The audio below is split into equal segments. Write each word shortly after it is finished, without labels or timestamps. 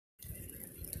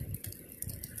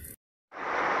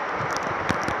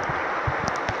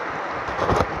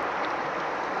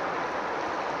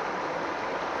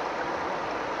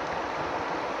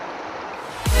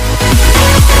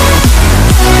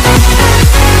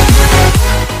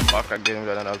back again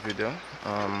with another video.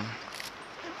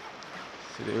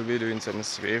 Today we'll be doing some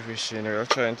spray fishing. We're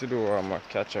trying to do a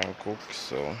catch and cook,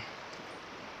 so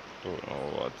don't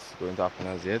know what's going to happen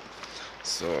as yet.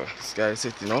 So this guy is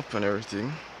setting up and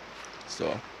everything. So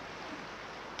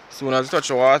as soon as you touch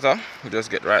the water, we just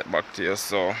get right back to you.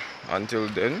 So until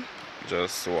then,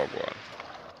 just walk on.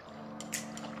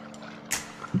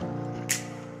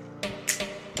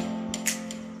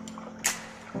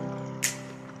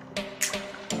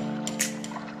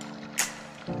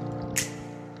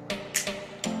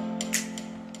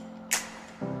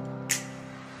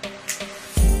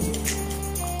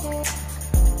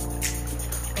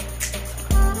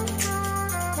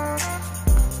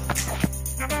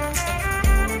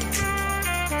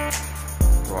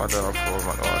 Water up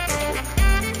over the water good.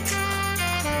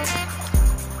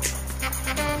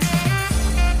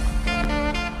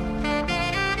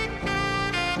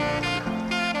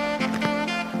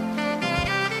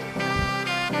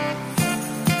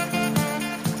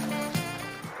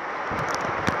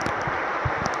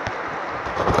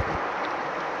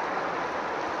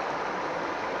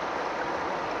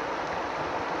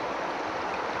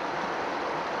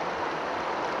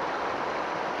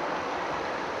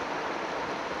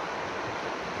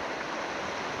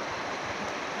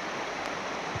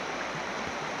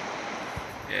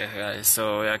 Yeah guys,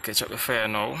 so I catch up the fire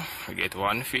now. We get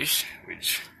one fish,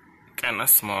 which kinda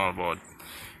small but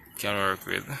can work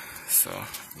with. So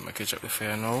I'm gonna catch up the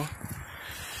fire now.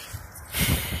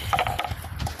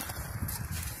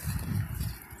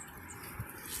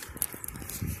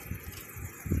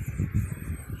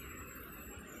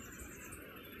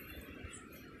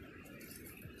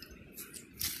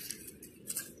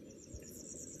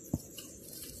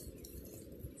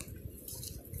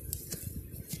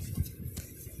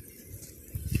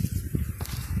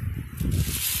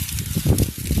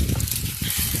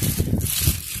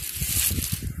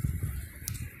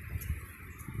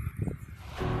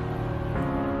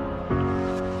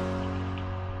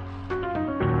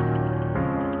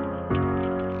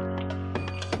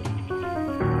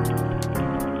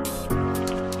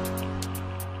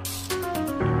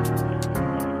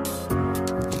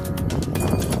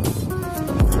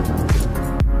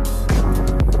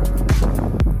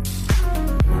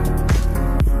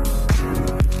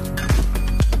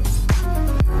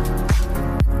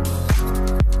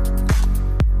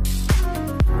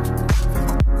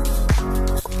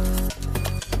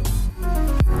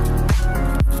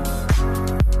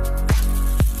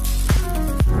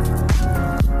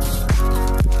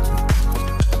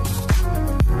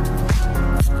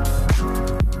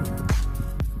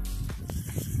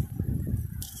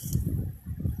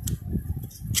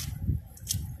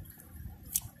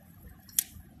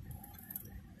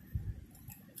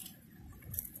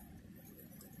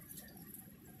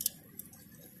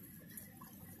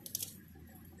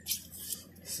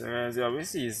 So as you always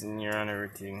see, it's near and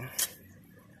everything.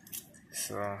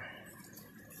 So I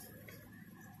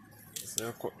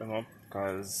cut them up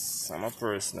because I'm a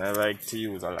person, I like to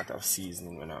use a lot of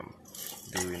seasoning when I'm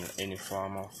doing any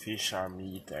form of fish or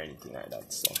meat or anything like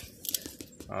that. So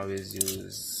I always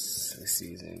use the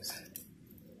seasonings.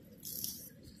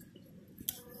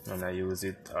 And I use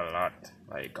it a lot,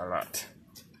 like a lot.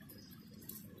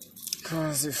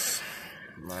 Because if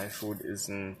my food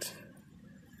isn't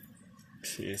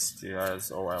tasty as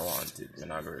how I want it, I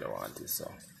not really want it, so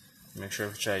make sure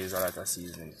to try use a lot of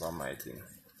seasoning for my thing.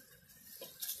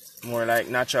 More like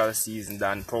natural season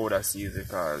than powder season,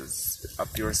 because a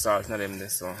pure salt not them there,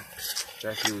 so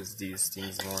try to use these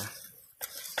things more.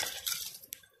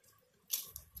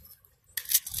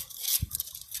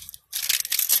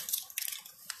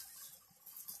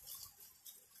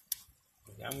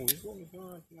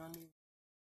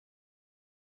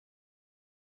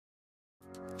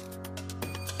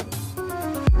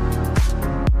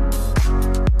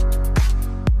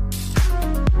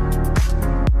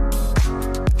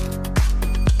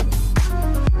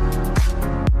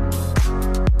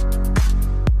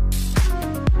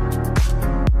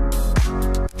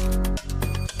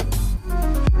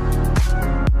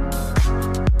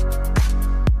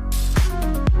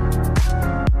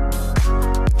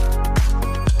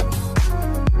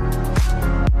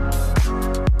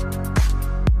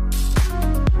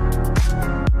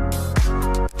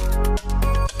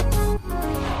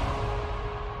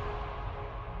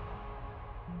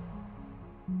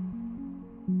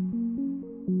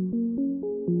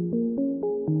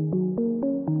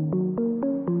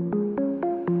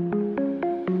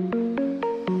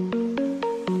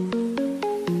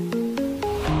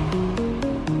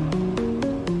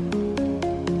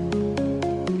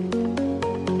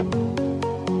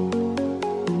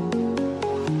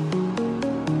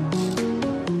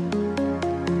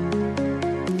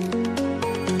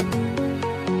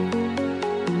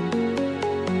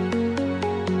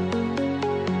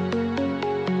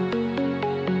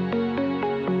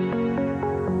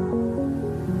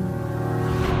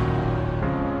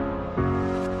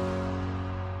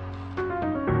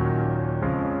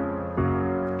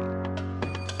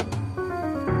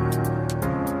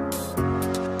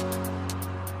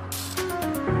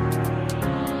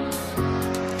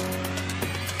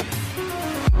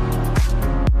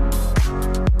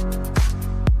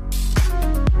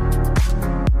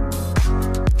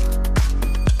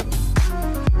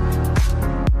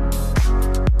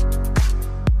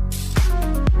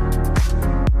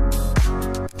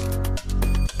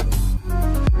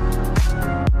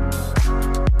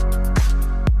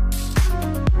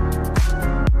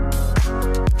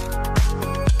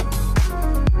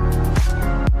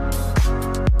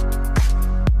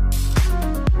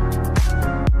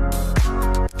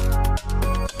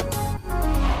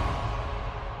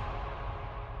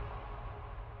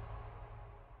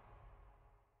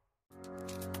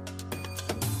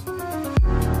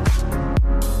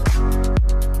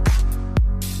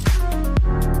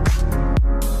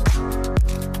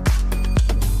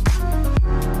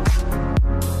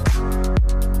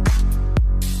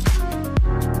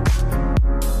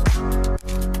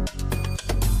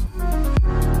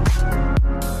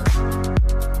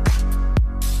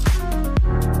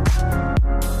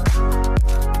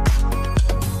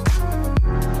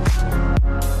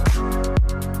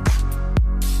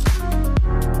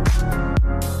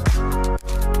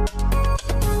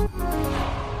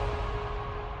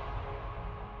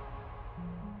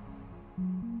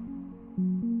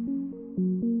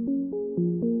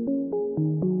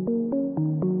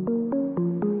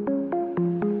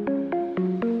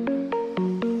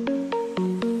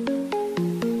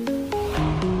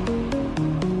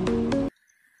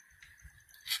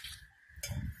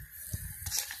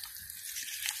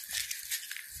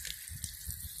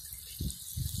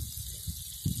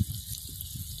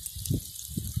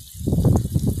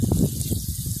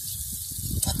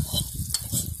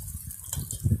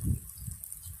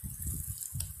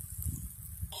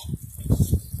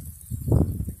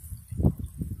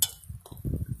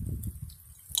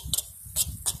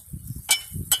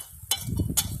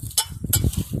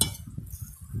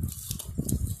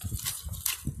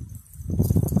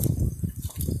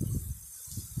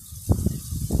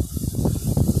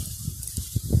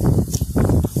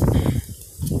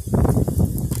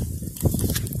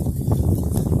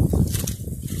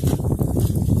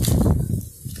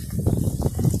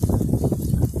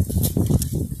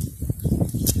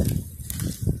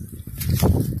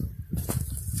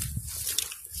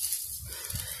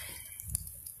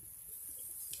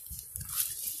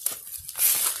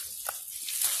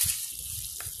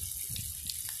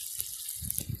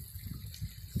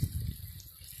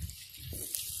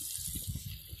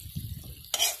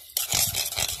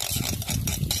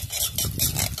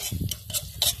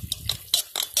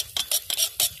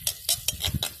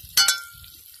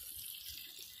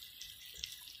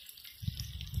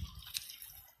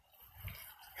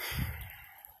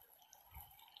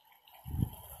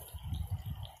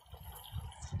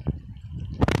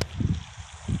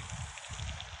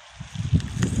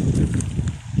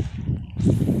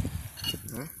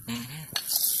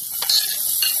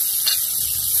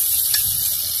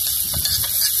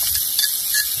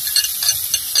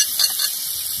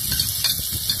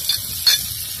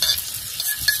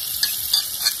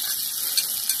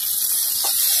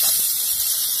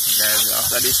 guys,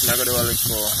 after this I'm gonna do a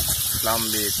little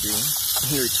flambe thing.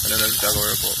 Which I don't know if it's gonna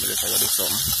work out, but I'm gonna do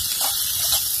something.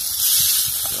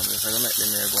 So I'm just gonna make them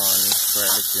here go and fry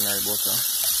the thing in the butter.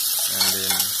 And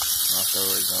then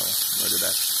afterwards I'm gonna do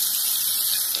that.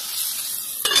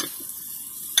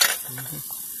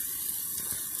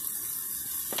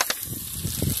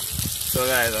 So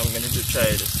guys, I'm going to try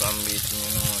the flambe thing,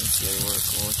 you know, and see how it works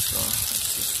out. So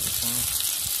let's just do some.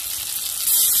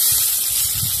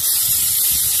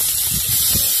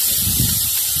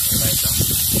 Lighter.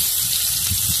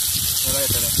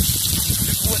 Lighter there.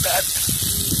 Look at that.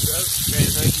 That's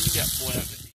crazy. I can get one of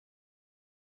it.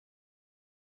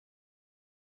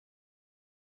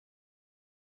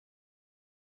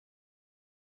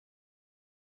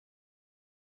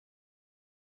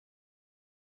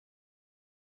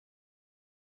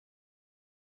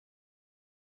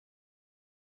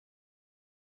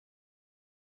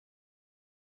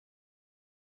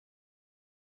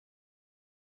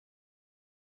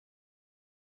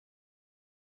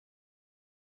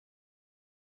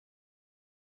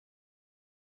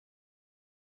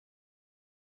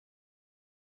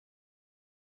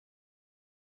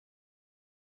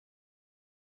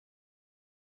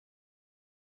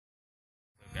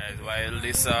 Guys, while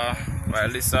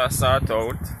this sort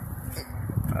out,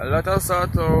 a lot of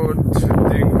sort out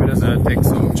thing, we just take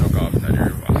some chuck off in the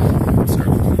river.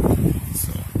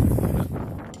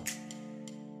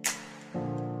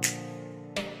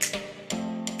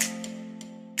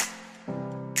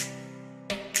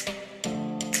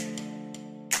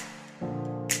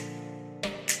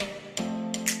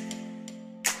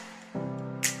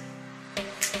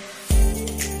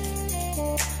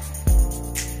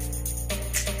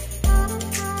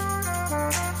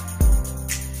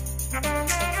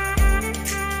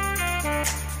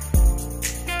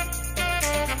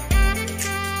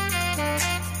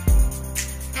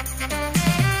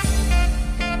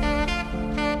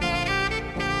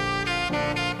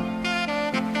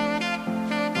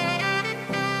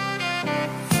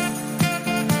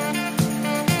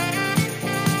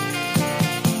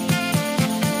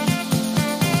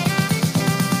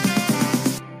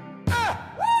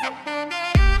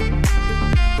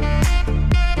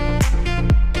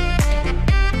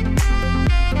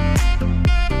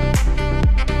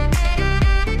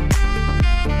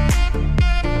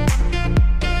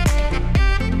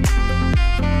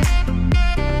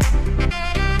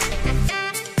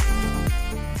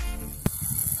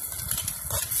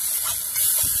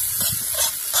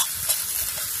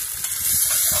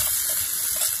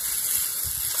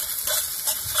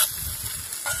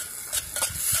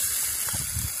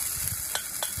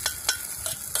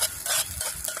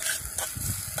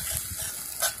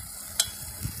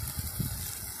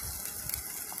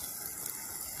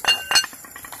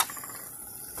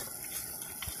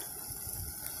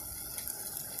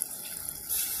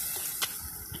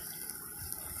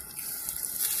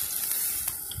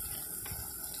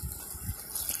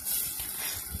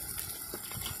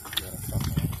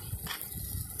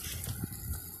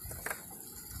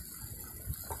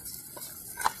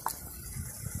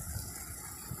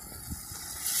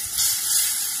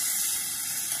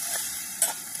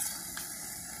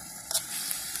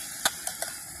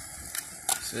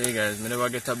 So hey guys, I never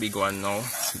get a big one now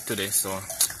today, so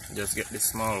just get this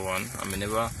small one. I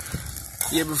never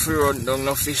able to run down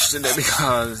no fish today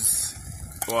because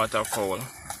water cold,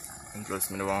 and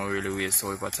plus I don't want to really waste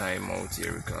so much time out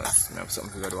here because I have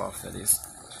something to do after this.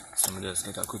 So I just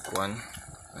get a quick one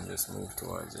and just move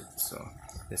towards it. So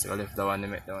just I left that one to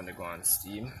make that one to go on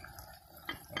steam.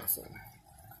 So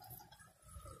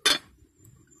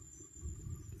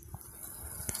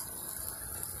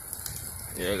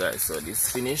yeah guys, so this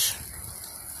finish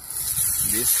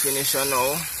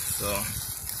now, so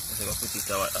I'm gonna put it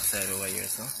aside over here.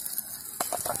 So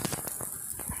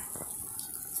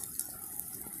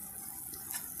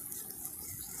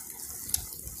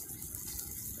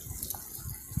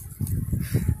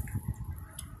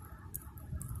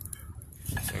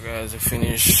guys, we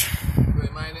finish.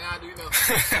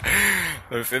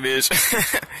 We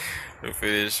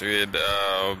finish with